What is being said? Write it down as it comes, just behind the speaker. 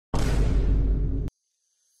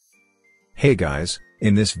Hey guys,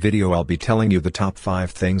 in this video I'll be telling you the top 5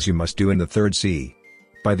 things you must do in the third sea.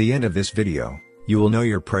 By the end of this video, you will know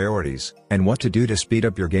your priorities, and what to do to speed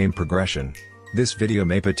up your game progression. This video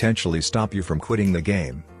may potentially stop you from quitting the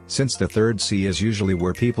game, since the third sea is usually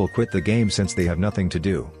where people quit the game since they have nothing to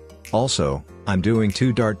do. Also, I'm doing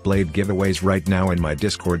 2 dart blade giveaways right now in my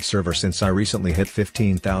Discord server since I recently hit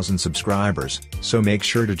 15,000 subscribers, so make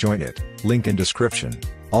sure to join it, link in description.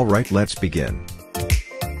 Alright, let's begin.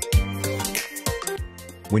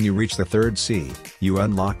 When you reach the third sea, you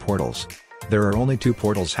unlock portals. There are only 2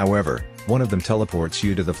 portals, however, one of them teleports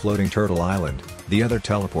you to the floating turtle island, the other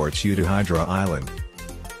teleports you to Hydra Island.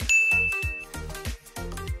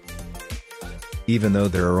 Even though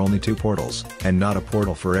there are only 2 portals, and not a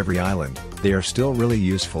portal for every island, they are still really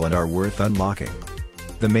useful and are worth unlocking.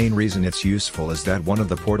 The main reason it's useful is that one of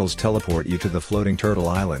the portals teleport you to the floating turtle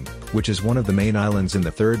island, which is one of the main islands in the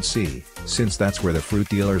third sea, since that's where the fruit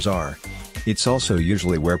dealers are. It's also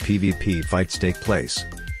usually where PvP fights take place.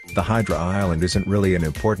 The Hydra Island isn't really an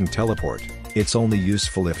important teleport, it's only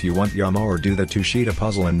useful if you want Yama or do the Tushita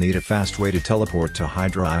puzzle and need a fast way to teleport to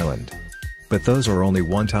Hydra Island. But those are only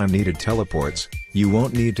one-time needed teleports, you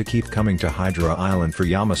won't need to keep coming to Hydra Island for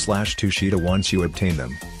Yama/Tushita once you obtain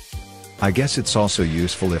them. I guess it's also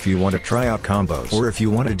useful if you want to try out combos or if you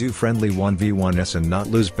want to do friendly 1v1s and not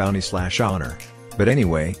lose bounty/honor. But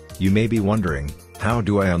anyway, you may be wondering, how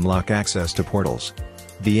do I unlock access to portals?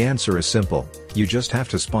 The answer is simple, you just have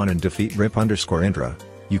to spawn and defeat Rip_Indra.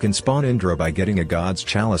 You can spawn Indra by getting a God's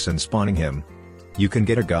Chalice and spawning him. You can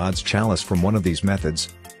get a God's Chalice from one of these methods.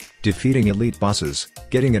 Defeating elite bosses,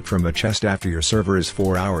 getting it from a chest after your server is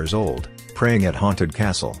 4 hours old, praying at Haunted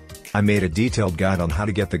Castle. I made a detailed guide on how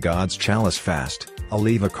to get the God's Chalice fast, I'll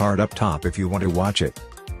leave a card up top if you want to watch it.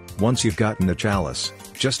 Once you've gotten the chalice,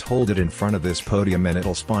 just hold it in front of this podium and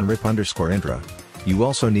it'll spawn Rip_Indra. You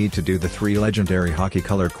also need to do the 3 legendary hockey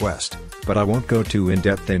color quest, but I won't go too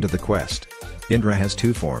in-depth into the quest. Indra has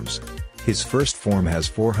 2 forms. His first form has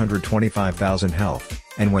 425,000 health,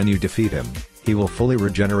 and when you defeat him, he will fully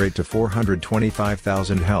regenerate to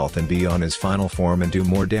 425,000 health and be on his final form and do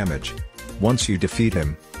more damage. Once you defeat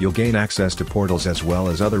him, you'll gain access to portals as well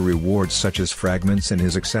as other rewards such as fragments and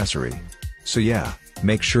his accessory. So yeah,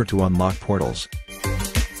 make sure to unlock portals.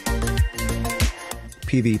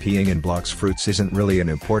 PvPing in Blox fruits isn't really an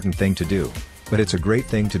important thing to do, but it's a great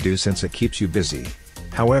thing to do since it keeps you busy.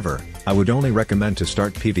 However, I would only recommend to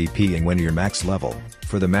start PvPing when you're max level,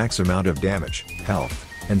 for the max amount of damage, health,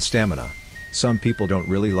 and stamina. Some people don't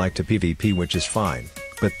really like to PvP, which is fine,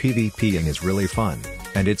 but PvPing is really fun,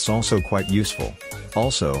 and it's also quite useful.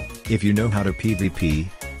 Also, if you know how to PvP,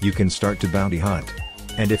 you can start to bounty hunt.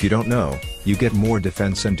 And if you don't know, you get more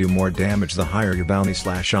defense and do more damage the higher your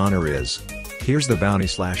bounty/honor is. Here's the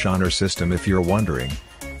bounty/honor system if you're wondering.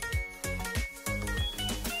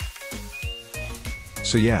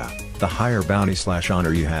 So yeah, the higher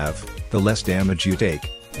bounty/honor you have, the less damage you take,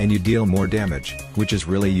 and you deal more damage, which is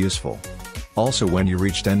really useful. Also, when you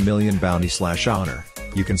reach 10 million bounty/honor,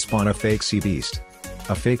 you can spawn a fake sea beast.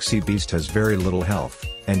 A fake sea beast has very little health,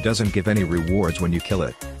 and doesn't give any rewards when you kill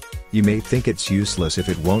it. You may think it's useless if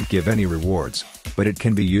it won't give any rewards, but it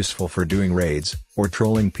can be useful for doing raids, or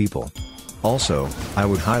trolling people. Also, I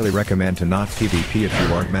would highly recommend to not PvP if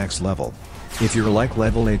you aren't max level. If you're like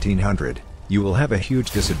level 1800, you will have a huge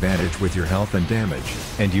disadvantage with your health and damage,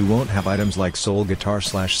 and you won't have items like Soul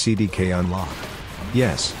Guitar/CDK unlocked.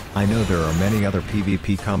 Yes, I know there are many other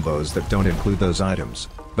PvP combos that don't include those items,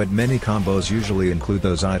 but many combos usually include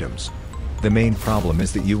those items. The main problem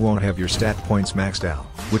is that you won't have your stat points maxed out,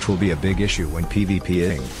 which will be a big issue when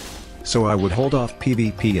PvPing. So I would hold off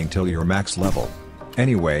PvPing till you're max level.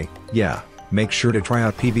 Anyway, yeah, make sure to try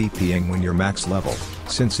out PvPing when you're max level,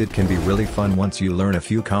 since it can be really fun once you learn a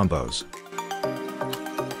few combos.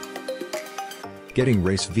 Getting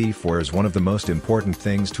Race V4 is one of the most important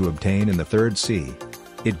things to obtain in the third sea.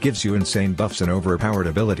 It gives you insane buffs and overpowered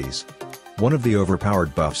abilities. One of the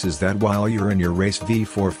overpowered buffs is that while you're in your Race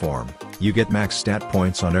V4 form, you get max stat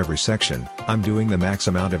points on every section. I'm doing the max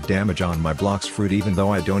amount of damage on my Blox fruit even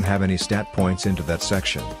though I don't have any stat points into that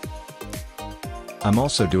section. I'm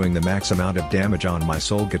also doing the max amount of damage on my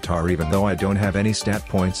soul guitar even though I don't have any stat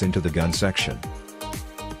points into the gun section.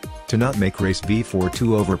 To not make Race V4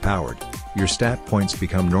 too overpowered, your stat points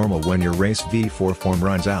become normal when your Race V4 form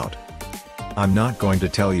runs out. I'm not going to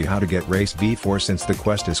tell you how to get Race V4 since the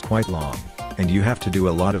quest is quite long, and you have to do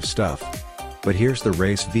a lot of stuff. But here's the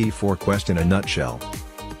Race V4 quest in a nutshell.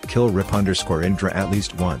 Kill Rip_Indra at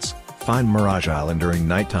least once, find Mirage Island during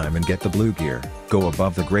nighttime and get the blue gear, go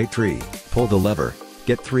above the great tree, pull the lever,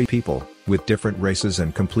 get 3 people, with different races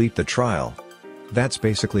and complete the trial. That's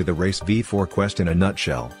basically the Race V4 quest in a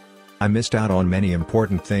nutshell. I missed out on many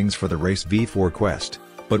important things for the Race V4 quest,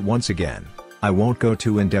 but once again, I won't go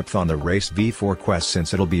too in-depth on the Race V4 quest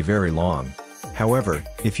since it'll be very long. However,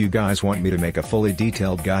 if you guys want me to make a fully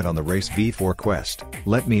detailed guide on the Race V4 quest,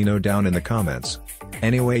 let me know down in the comments.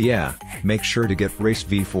 Anyway, yeah, make sure to get Race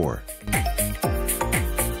V4.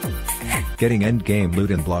 Getting endgame loot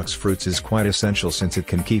in Blox fruits is quite essential since it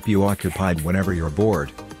can keep you occupied whenever you're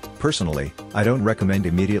bored. Personally, I don't recommend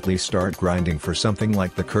immediately start grinding for something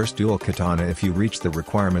like the cursed dual katana if you reach the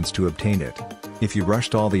requirements to obtain it. If you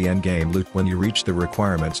rushed all the endgame loot when you reach the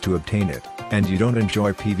requirements to obtain it, and you don't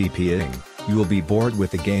enjoy PvPing, you will be bored with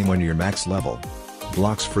the game when you're max level.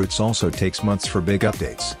 Blox fruits also takes months for big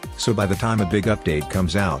updates, so by the time a big update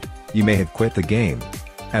comes out, you may have quit the game.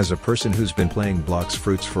 As a person who's been playing Blox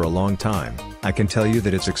fruits for a long time, I can tell you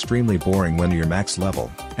that it's extremely boring when you're max level,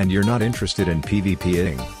 and you're not interested in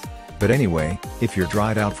PvPing. But anyway, if you're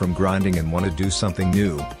dried out from grinding and want to do something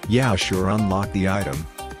new, yeah, sure, unlock the item.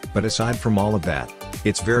 But aside from all of that,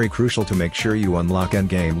 it's very crucial to make sure you unlock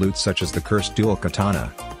endgame loot such as the cursed dual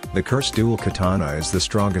katana. The cursed dual katana is the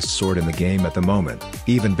strongest sword in the game at the moment,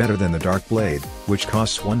 even better than the dark blade, which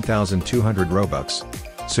costs 1,200 Robux.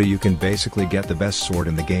 So you can basically get the best sword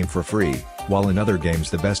in the game for free, while in other games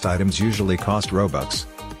the best items usually cost Robux.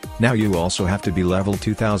 Now you also have to be level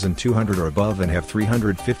 2200 or above and have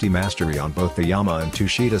 350 mastery on both the Yama and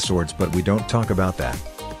Tushita swords, but we don't talk about that.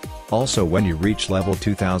 Also, when you reach level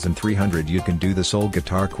 2300 you can do the soul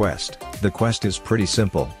guitar quest. The quest is pretty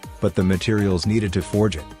simple, but the materials needed to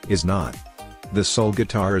forge it is not. The soul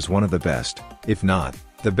guitar is one of the best, if not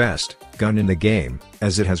the best, gun in the game,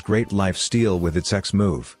 as it has great life steal with its X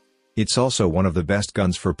move. It's also one of the best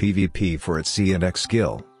guns for PvP for its C and X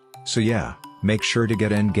skill. So yeah, make sure to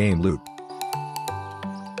get endgame loot.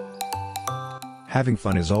 Having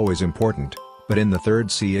fun is always important, but in the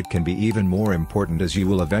third C it can be even more important as you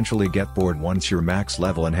will eventually get bored once you're max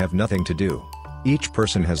level and have nothing to do. Each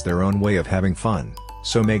person has their own way of having fun,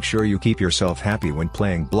 so make sure you keep yourself happy when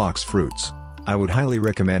playing Blox fruits. I would highly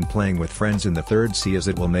recommend playing with friends in the third C as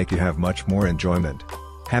it will make you have much more enjoyment.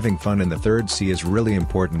 Having fun in the third C is really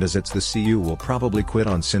important as it's the C you will probably quit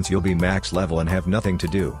on since you'll be max level and have nothing to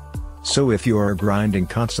do. So if you are grinding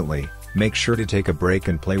constantly, make sure to take a break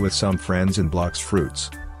and play with some friends in Blox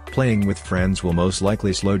fruits. Playing with friends will most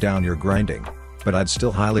likely slow down your grinding, but I'd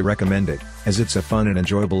still highly recommend it, as it's a fun and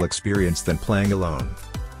enjoyable experience than playing alone.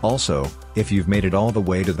 Also, if you've made it all the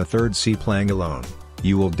way to the third C playing alone,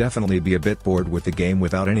 you will definitely be a bit bored with the game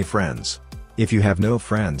without any friends. If you have no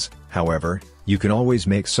friends, however, you can always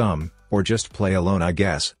make some, or just play alone, I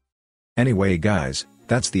guess. Anyway guys,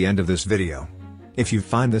 that's the end of this video. If you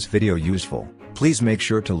find this video useful, please make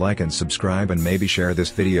sure to like and subscribe and maybe share this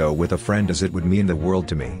video with a friend as it would mean the world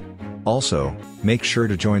to me. Also, make sure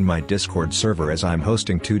to join my Discord server as I'm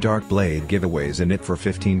hosting 2 Dark Blade giveaways in it for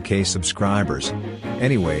 15k subscribers.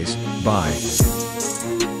 Anyways, bye.